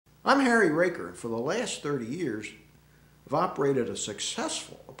I'm Harry Raker, and for the last 30 years, I've operated a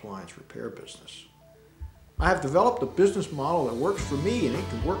successful appliance repair business. I have developed a business model that works for me, and it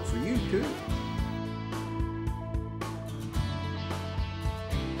can work for you too.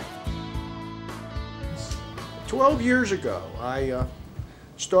 12 years ago, I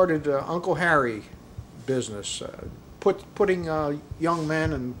started Uncle Harry business, putting young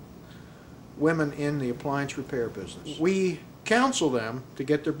men and women in the appliance repair business. We counsel them to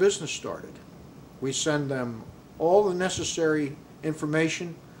get their business started. We send them all the necessary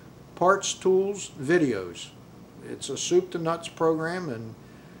information, parts, tools, videos. It's a soup to nuts program, and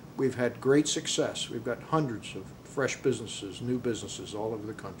we've had great success. We've got hundreds of fresh businesses, new businesses all over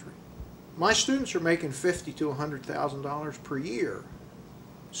the country. My students are making $50,000 to $100,000 per year.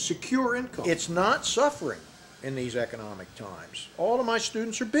 Secure income. It's not suffering in these economic times. All of my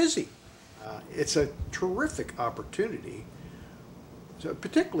students are busy. It's a terrific opportunity, so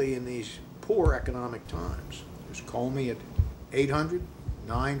particularly in these poor economic times. Just call me at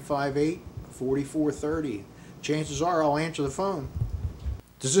 800-958-4430. Chances are I'll answer the phone.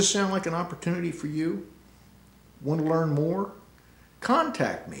 Does this sound like an opportunity for you? Want to learn more?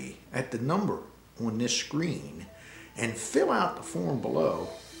 Contact me at the number on this screen and fill out the form below,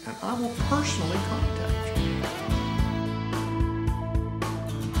 and I will personally contact you.